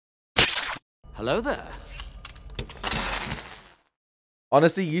Hello there.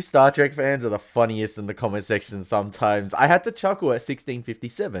 Honestly, you Star Trek fans are the funniest in the comment section sometimes. I had to chuckle at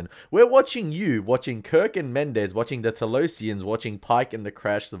 1657. We're watching Kirk and Mendez, watching the Telosians, watching Pike and the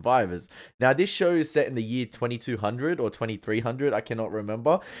Crash survivors. Now, this show is set in the year 2200 or 2300, I cannot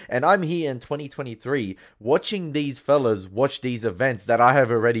remember. And I'm here in 2023 watching these fellas watch these events that I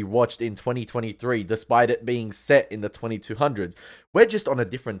have already watched in 2023, despite it being set in the 2200s. We're just on a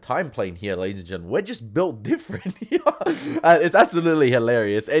different time plane here, ladies and gentlemen. We're just built different here. It's absolutely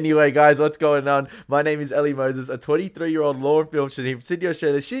hilarious. Anyway, guys, what's going on? My name is Elie Moses, a 23-year-old law and film student from Sydney,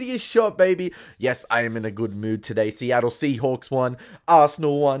 Australia. Shooting is shot, baby. Yes, I am in a good mood today. Seattle Seahawks won.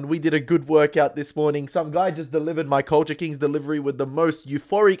 Arsenal won. We did a good workout this morning. Some guy just delivered my Culture Kings delivery with the most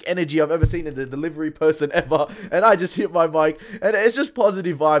euphoric energy I've ever seen in the delivery person ever. And I just hit my mic. And it's just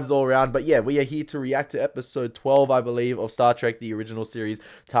positive vibes all around. But yeah, we are here to react to episode 12, I believe, of Star Trek, the original series,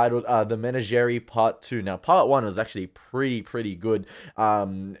 titled The Menagerie Part 2. Now, Part 1 was actually pretty good.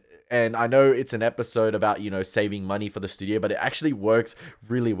 And I know it's an episode about, you know, saving money for the studio, but it actually works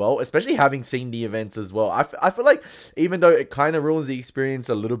really well, especially having seen the events as well. I feel like even though it kind of ruins the experience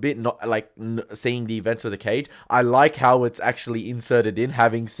a little bit, not like seeing the events of the cage, I like how it's actually inserted in,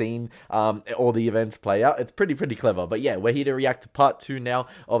 having seen all the events play out. It's pretty clever. But yeah, we're here to react to part 2 now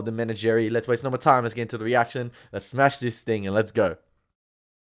of the Menagerie. Let's waste no more time. Let's get into the reaction. Let's smash this thing and let's go.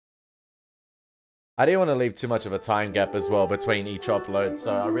 I didn't want to leave too much of a time gap as well between each upload,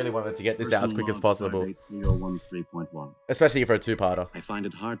 so I really wanted to get this out as quick as possible. 3013.1. Especially for a two-parter. I find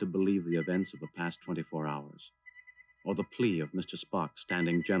it hard to believe the events of the past 24 hours, or the plea of Mr. Spock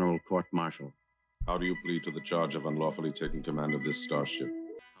standing general court-martial. How do you plead to the charge of unlawfully taking command of this starship?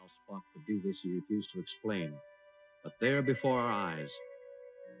 How Spock could do this he refused to explain, but there before our eyes,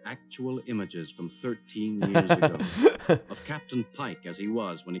 actual images from 13 years ago, of Captain Pike as he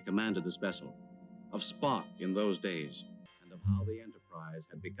was when he commanded this vessel, of Spock in those days, and of how the Enterprise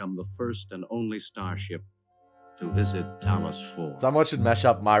had become the first and only starship to visit Talos 4. Someone should mash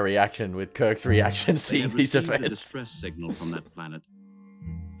up my reaction with Kirk's reaction seeing these received a events. distress signal from that planet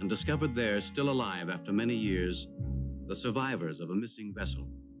and discovered there, still alive after many years, the survivors of a missing vessel,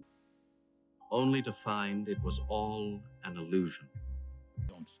 only to find it was all an illusion.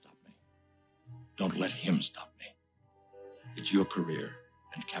 Don't stop me. Don't let him stop me. It's your career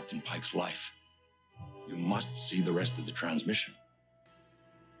and Captain Pike's life. You must see the rest of the transmission.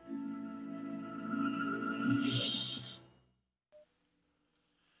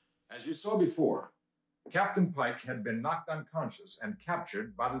 As you saw before, Captain Pike had been knocked unconscious and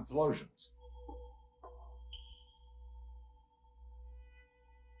captured by the Telosians.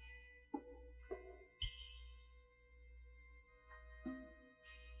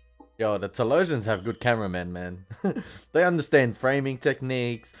 Yo, the Telosians have good cameramen, man. They understand framing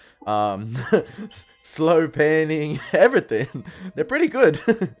techniques, slow panning, everything. They're pretty good.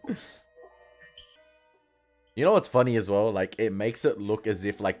 You know what's funny as well? Like, it makes it look as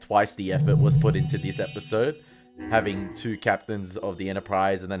if like twice the effort was put into this episode. Having 2 captains of the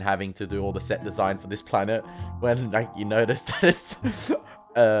Enterprise and then having to do all the set design for this planet. When like you notice that it's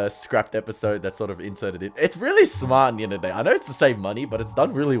a scrapped episode that's sort of inserted in. It's really smart in the end of the day. I know it's to save money, but it's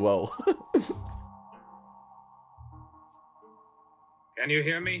done really well. Can you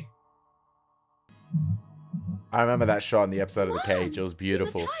hear me? I remember that shot in the episode of The Cage. It was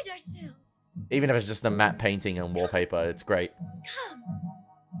beautiful. Even if it's just a matte painting and wallpaper, it's great. Come.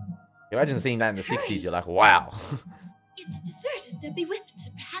 Imagine seeing that in the 60s, you're like, wow. It's deserted. There'll be weapons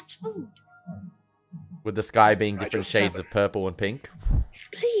and perhaps food. With the sky being different shades of purple and pink.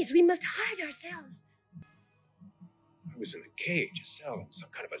 Please, we must hide ourselves. I was in a cage, a cell, in some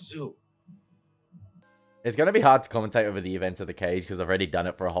kind of a zoo. It's going to be hard to commentate over the events of The Cage because I've already done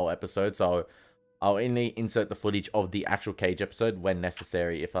it for a whole episode, so I'll only insert the footage of the actual Cage episode when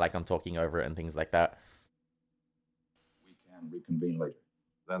necessary, if like I'm talking over it and things like that. We can reconvene later.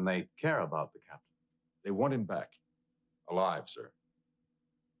 Then they care about the captain. They want him back. Alive, sir.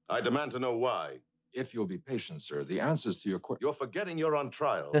 I demand to know why. If you'll be patient, sir, the answers to your questions... You're forgetting you're on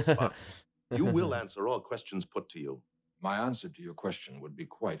trial, Spock. You will answer all questions put to you. My answer to your question would be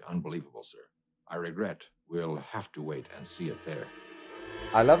quite unbelievable, sir. I regret we'll have to wait and see it there.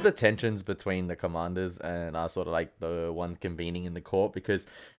 I love the tensions between the commanders and sort of like the ones convening in the court, because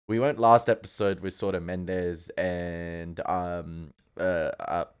we went last episode with sort of Mendez and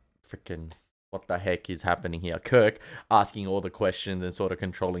freaking what the heck is happening here. Kirk asking all the questions and sort of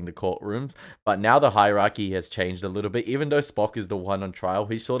controlling the courtrooms. But now the hierarchy has changed a little bit. Even though Spock is the one on trial,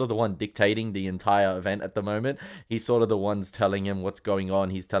 he's sort of the one dictating the entire event at the moment. He's sort of the ones telling him what's going on.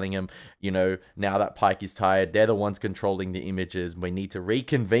 He's telling him, you know, now that Pike is tired, they're the ones controlling the images. We need to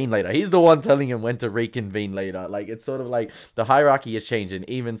reconvene later. He's the one telling him when to reconvene later. Like, it's sort of like the hierarchy is changing.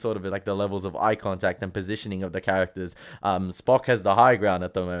 Even sort of like the levels of eye contact and positioning of the characters. Spock has the high ground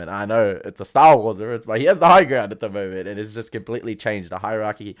at the moment. I know it's a Star Wars reference, but he has the high ground at the moment, and it's just completely changed. The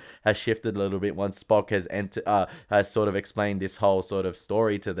hierarchy has shifted a little bit once Spock has sort of explained this whole sort of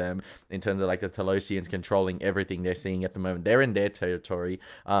story to them in terms of like the Talosians controlling everything they're seeing at the moment. They're in their territory.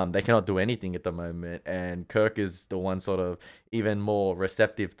 They cannot do anything at the moment, and Kirk is the one sort of even more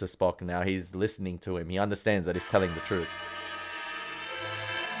receptive to Spock now. He's listening to him. He understands that he's telling the truth.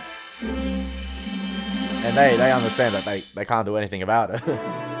 And they understand that they can't do anything about it.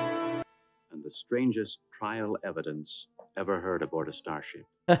 And the strangest trial evidence ever heard aboard a starship.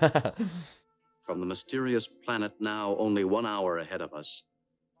 From the mysterious planet now only 1 hour ahead of us,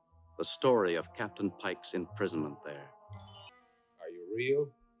 the story of Captain Pike's imprisonment there. Are you real?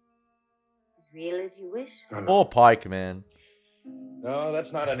 As real as you wish. Poor Pike, man. No,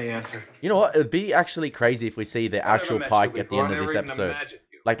 that's not any answer. You know what? It'd be actually crazy if we see the actual Pike at the end of this episode.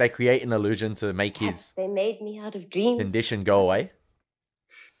 Like, they create an illusion to make his They made me out of dreams. condition go away.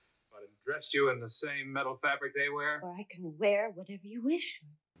 But dress you in the same metal fabric they wear? Or I can wear whatever you wish.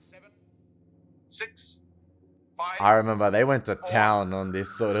 7, 6, 5. I remember they went to town on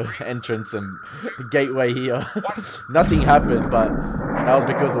this sort of entrance and gateway here. Nothing happened, but that was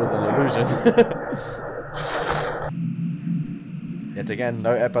because it was an illusion. Yet again,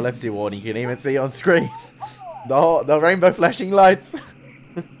 no epilepsy warning. You can even see on screen. The rainbow flashing lights.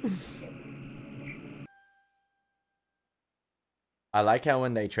 I like how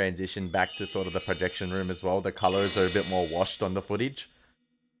when they transition back to sort of the projection room as well, the colors are a bit more washed on the footage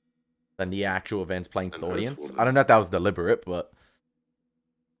than the actual events playing to the audience. I don't know if that was deliberate, but...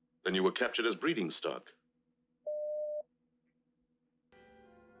 Then you were captured as breeding stock.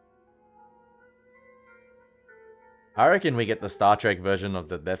 I reckon we get the Star Trek version of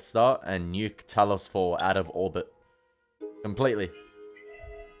the Death Star and nuke Talos 4 out of orbit. Completely.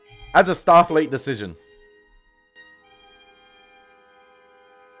 As a Starfleet decision.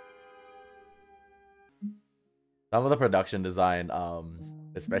 Some of the production design,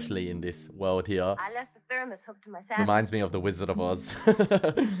 especially in this world here, I left the thermos hooked to my saddle. reminds me of the Wizard of Oz.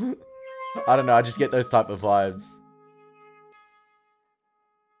 I don't know, I just get those type of vibes.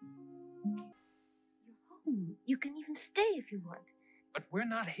 You're home. You can even stay if you want. But we're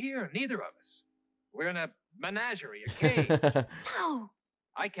not here, neither of us. We're in a menagerie, a cage. No.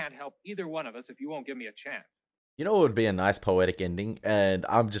 I can't help either one of us if you won't give me a chance. You know what would be a nice poetic ending? And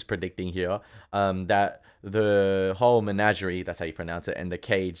I'm just predicting here that the whole menagerie, that's how you pronounce it, and the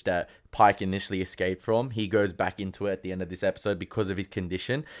cage that Pike initially escaped from, he goes back into it at the end of this episode because of his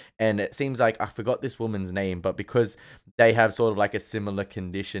condition. And it seems like, I forgot this woman's name, but because they have sort of like a similar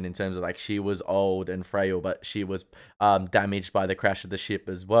condition in terms of like she was old and frail, but she was damaged by the crash of the ship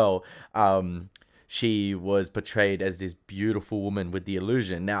as well. She was portrayed as this beautiful woman with the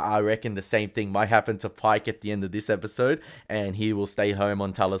illusion. Now, I reckon the same thing might happen to Pike at the end of this episode, and he will stay home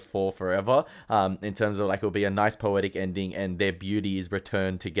on Talos 4 forever. In terms of, like, it'll be a nice poetic ending, and their beauty is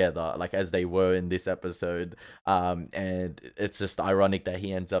returned together, like, as they were in this episode. And it's just ironic that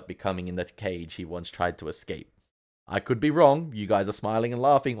he ends up becoming in the cage he once tried to escape. I could be wrong. You guys are smiling and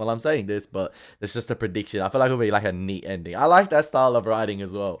laughing while I'm saying this, but it's just a prediction. I feel like it'll be like a neat ending. I like that style of writing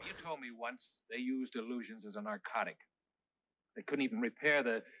as well. You told me once they used illusions as a narcotic. They couldn't even repair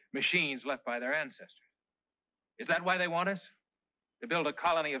the machines left by their ancestors. Is that why they want us? To build a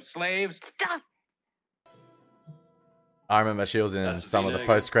colony of slaves? Stop. I remember she was in That's some of the Dina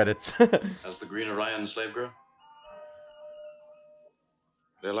post-credits. As the Green Orion slave girl?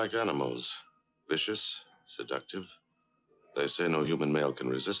 They're like animals. Vicious, seductive. They say no human male can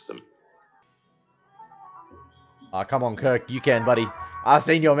resist them. Oh, come on, Kirk. You can, buddy. I've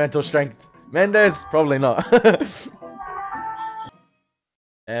seen your mental strength. Mendes? Probably not.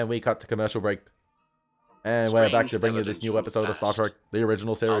 And we cut to commercial break. And we're back to bring you this new episode of Star Trek, the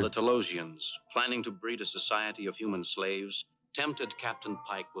original How series. the Talosians, planning to breed a society of human slaves, tempted Captain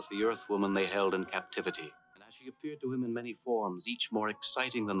Pike with the Earth woman they held in captivity. And as she appeared to him in many forms, each more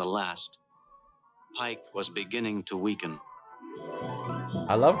exciting than the last, Pike was beginning to weaken.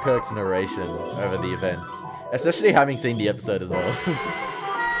 I love Kirk's narration over the events, especially having seen the episode as well.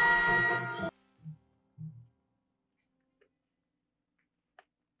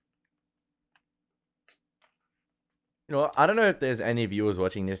 You know, I don't know if there's any viewers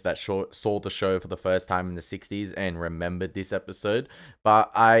watching this that saw the show for the first time in the 60s and remembered this episode, but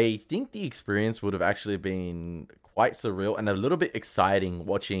I think the experience would have actually been quite surreal and a little bit exciting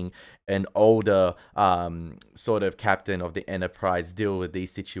watching an older sort of captain of the Enterprise deal with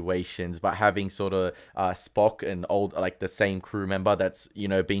these situations, but having sort of Spock, an old, like the same crew member that's, you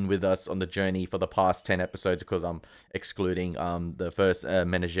know, been with us on the journey for the past 10 episodes, because I'm excluding the first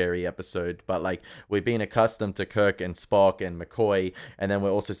Menagerie episode, but like we've been accustomed to Kirk and Spock and McCoy, and then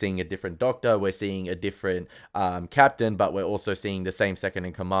we're also seeing a different doctor, we're seeing a different captain, but we're also seeing the same second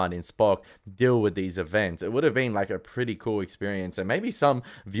in command in Spock deal with these events. It would have been like a pretty cool experience, and maybe some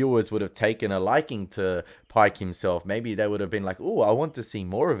viewers would have taken a liking to Pike himself. Maybe they would have been like, oh, I want to see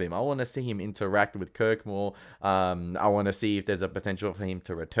more of him. I want to see him interact with Kirk more. I want to see if there's a potential for him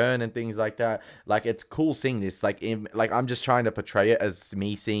to return and things like that. Like, it's cool seeing this. Like, I'm just trying to portray it as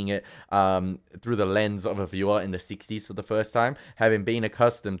me seeing it through the lens of a viewer in the 60s for the first time, having been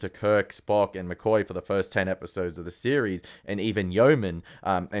accustomed to Kirk, Spock, and McCoy for the first 10 episodes of the series, and even Yeoman,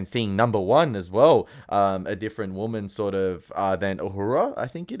 and seeing number one as well, a different woman sort of than Uhura, I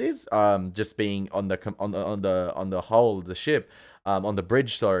think it is, just being on the hull of the ship, on the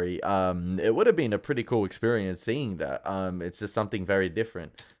bridge, sorry. It would have been a pretty cool experience seeing that. It's just something very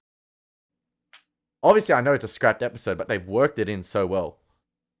different. Obviously, I know it's a scrapped episode, but they've worked it in so well.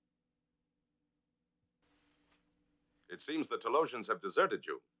 It seems the Telosians have deserted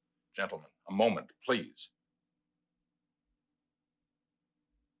you. Gentlemen, a moment, please.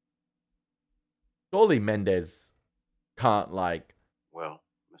 Surely Mendez can't, like... Well,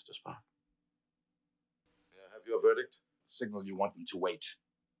 Mr. Spock. Have your verdict? Signal you want them to wait.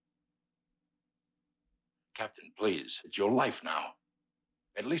 Captain, please, it's your life now.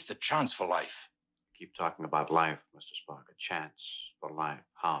 At least a chance for life. Keep talking about life, Mr. Spock. A chance for life.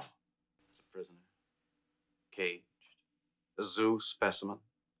 How? As a prisoner? Caged? A zoo specimen?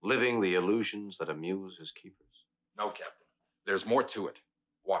 Living the illusions that amuse his keepers? No, Captain. There's more to it.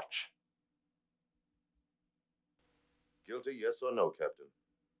 Watch. Guilty, yes or no, Captain?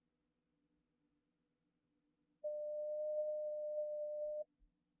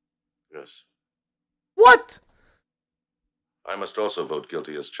 Yes. What? I must also vote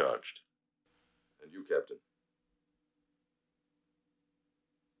guilty as charged. And you, Captain?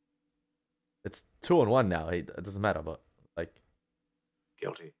 It's 2-1 now. It doesn't matter, but, like...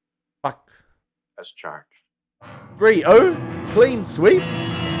 Guilty. Fuck. As charged. 3-0? Clean sweep?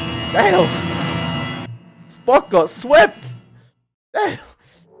 Damn! Spock got swept! Damn!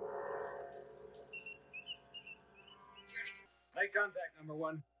 Make contact, number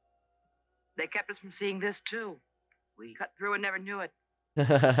one. They kept us from seeing this, too. We cut through and never knew it.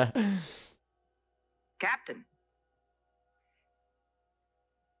 Captain.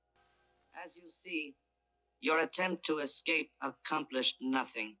 As you see, your attempt to escape accomplished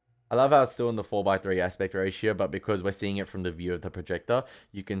nothing. I love how it's still in the 4:3 aspect ratio, but because we're seeing it from the view of the projector,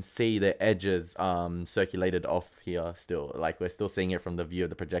 you can see the edges circulated off here still. Like, we're still seeing it from the view of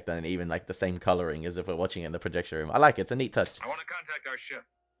the projector, and even like the same coloring as if we're watching it in the projection room. I like it. It's a neat touch. I want to contact our ship.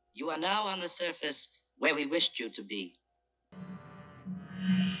 You are now on the surface where we wished you to be.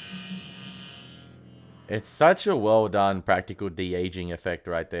 It's such a well done practical de-aging effect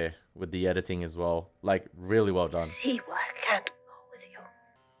right there with the editing as well. Like, really well done. See why I can't go with you.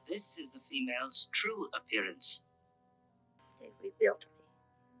 This is the female's true appearance. They rebuilt me.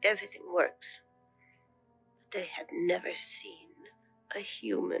 Everything works. But they had never seen a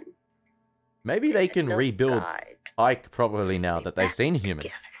human. Maybe they can had not rebuild died. Ike properly now that they've Back seen human.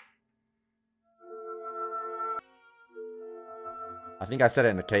 together. I think I said it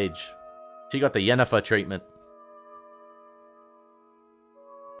in the cage. She got the Yennefer treatment.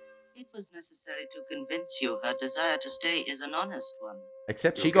 It was necessary to convince you her desire to stay is an honest one.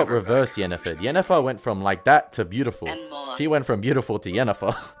 Except she got reverse Yennefer. Yennefer went from like that to beautiful. And more. She went from beautiful to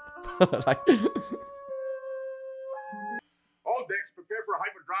Yennefer. Like... All decks, prepare for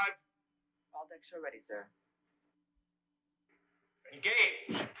hyperdrive. All decks are ready, sir.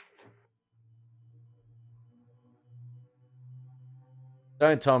 Engage.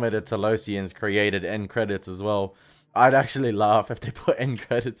 Don't tell me the Telosians created end credits as well. I'd actually laugh if they put end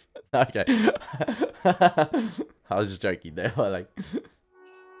credits. Okay. I was just joking there. Like...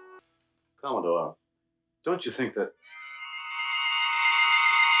 Commodore, don't you think that...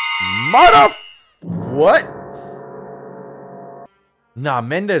 Mother... What? Nah,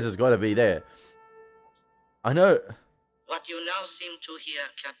 Mendez has got to be there. I know... What you now seem to hear,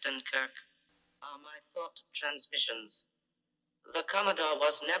 Captain Kirk, are my thought transmissions. The Commodore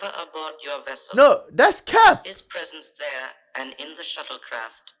was never aboard your vessel. No, that's Cap! His presence there and in the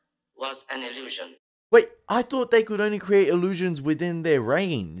shuttlecraft was an illusion. Wait, I thought they could only create illusions within their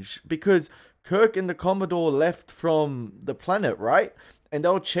range because Kirk and the Commodore left from the planet, right? And they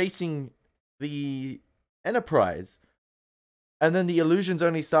were chasing the Enterprise. And then the illusions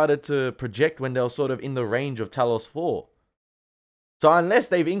only started to project when they were sort of in the range of Talos 4. So unless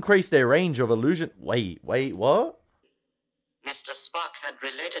they've increased their range of illusion... Wait, what? Mr. Spock had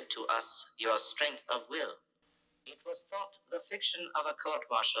related to us your strength of will. It was thought the fiction of a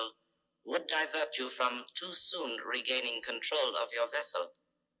court-martial would divert you from too soon regaining control of your vessel.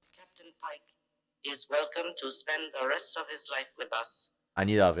 Captain Pike is welcome to spend the rest of his life with us, I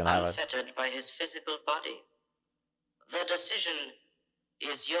knew that was going to happen. unfettered by his physical body. The decision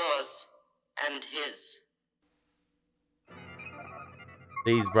is yours and his.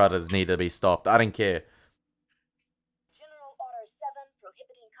 These brothers need to be stopped. I don't care. General Order 7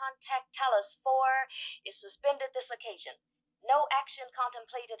 prohibiting contact Talos 4 is suspended this occasion. No action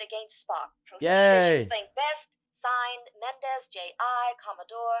contemplated against Spock. Proceed as you think best. Signed, Mendez J.I.,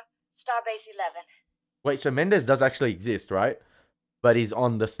 Commodore, Starbase 11. Wait, so Mendez does actually exist, right? But he's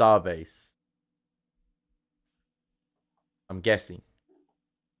on the Starbase. I'm guessing.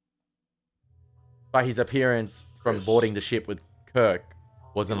 But his appearance from boarding the ship with Kirk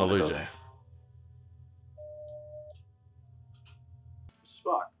was an illusion.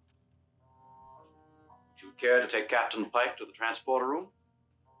 Spock, would you care to take Captain Pike to the transporter room?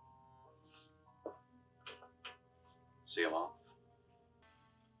 See him off.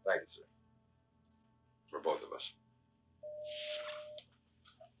 Thank you, sir. For both of us.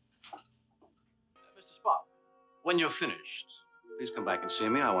 Mr. Spock, when you're finished, please come back and see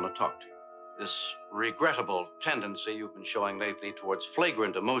me. I want to talk to you. This regrettable tendency you've been showing lately towards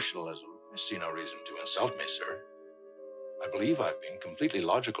flagrant emotionalism. I see no reason to insult me, sir. I believe I've been completely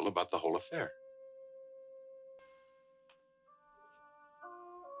logical about the whole affair.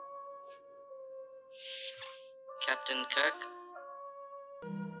 Captain Kirk,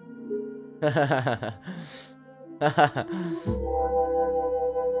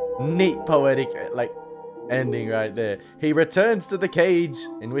 Neat poetic, like, ending right there. He returns to the cage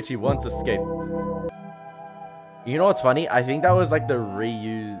in which he once escaped. You know what's funny? I think that was like the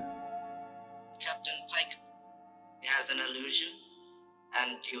reuse. Captain Pike has an illusion,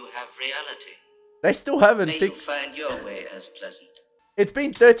 and you have reality. They still haven't May fixed. you find your way as pleasant. It's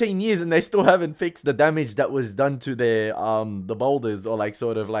been 13 years and they still haven't fixed the damage that was done to their the boulders, or like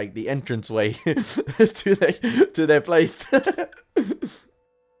sort of like the entranceway to their place.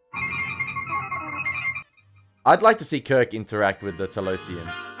 I'd like to see Kirk interact with the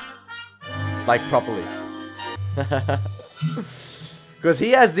Talosians, like properly, because he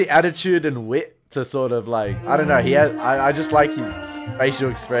has the attitude and wit to sort of like, I don't know, he has, I just like his facial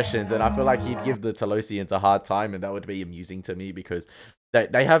expressions, and I feel like he'd give the Talosians a hard time, and that would be amusing to me because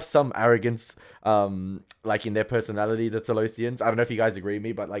they have some arrogance, like in their personality, the Talosians. I don't know if you guys agree with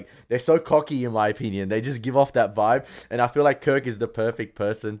me, but like they're so cocky in my opinion. They just give off that vibe, and I feel like Kirk is the perfect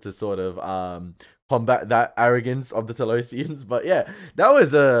person to sort of combat that arrogance of the Talosians. But yeah, that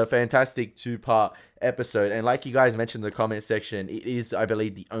was a fantastic 2-part episode, and like you guys mentioned in the comment section, it is, I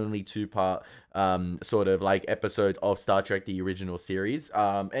believe, the only 2-part sort of like episode of Star Trek the original series,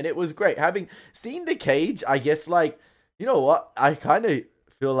 and it was great having seen the cage. I guess, like, you know what, I kind of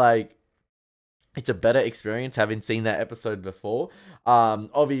feel like it's a better experience having seen that episode before.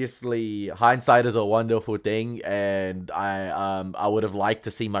 Obviously hindsight is a wonderful thing, and I would have liked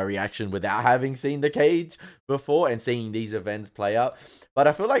to see my reaction without having seen the cage before and seeing these events play out. But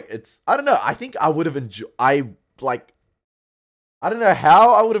I feel like it's, I don't know, I think I would have enjoyed, I don't know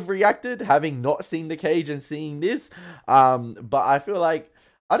how I would have reacted having not seen the cage and seeing this. But I feel like,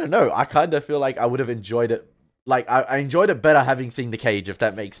 I don't know, I kind of feel like I would have enjoyed it. Like, I enjoyed it better having seen the cage, if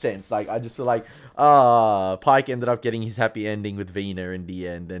that makes sense. Like, I just feel like, Pike ended up getting his happy ending with Vina in the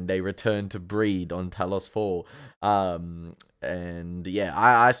end, and they returned to breed on Talos 4. And yeah,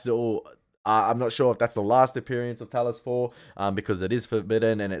 I still, I'm not sure if that's the last appearance of Talos 4, because it is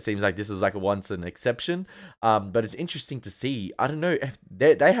forbidden, and it seems like this is like a once an exception. But it's interesting to see. I don't know, if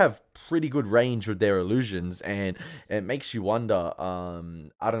they have pretty good range with their illusions, and it makes you wonder,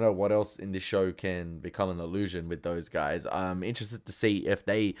 I don't know what else in this show can become an illusion with those guys. I'm interested to see if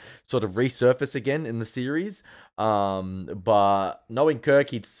they sort of resurface again in the series. But knowing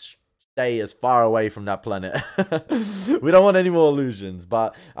Kirk, he'd stay as far away from that planet. We don't want any more illusions.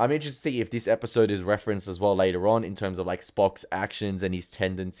 But I'm interested to see if this episode is referenced as well later on in terms of like Spock's actions and his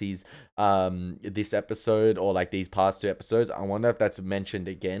tendencies. This episode or like these past 2 episodes, I wonder if that's mentioned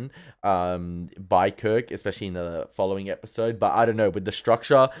again by Kirk, especially in the following episode. But I don't know, with the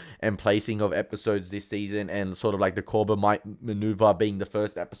structure and placing of episodes this season, and sort of like the Corbomite maneuver being the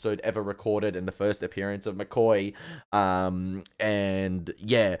first episode ever recorded and the first appearance of McCoy, and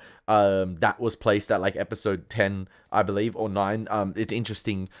yeah, that was placed at like episode 10, I believe, or 9. It's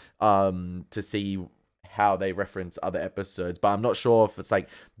interesting to see how they reference other episodes, but I'm not sure if it's like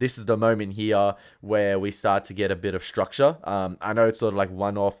this is the moment here where we start to get a bit of structure. I know it's sort of like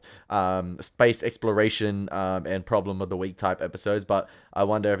one-off space exploration and problem of the week type episodes, but I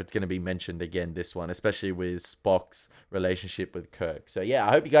wonder if it's going to be mentioned again, this one, especially with Spock's relationship with Kirk. So yeah,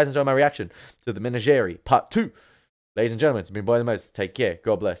 I hope you guys enjoy my reaction to the Menagerie Part 2. Ladies and gentlemen, it's been Elie Moses. Take care.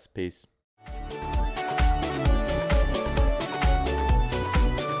 God bless. Peace.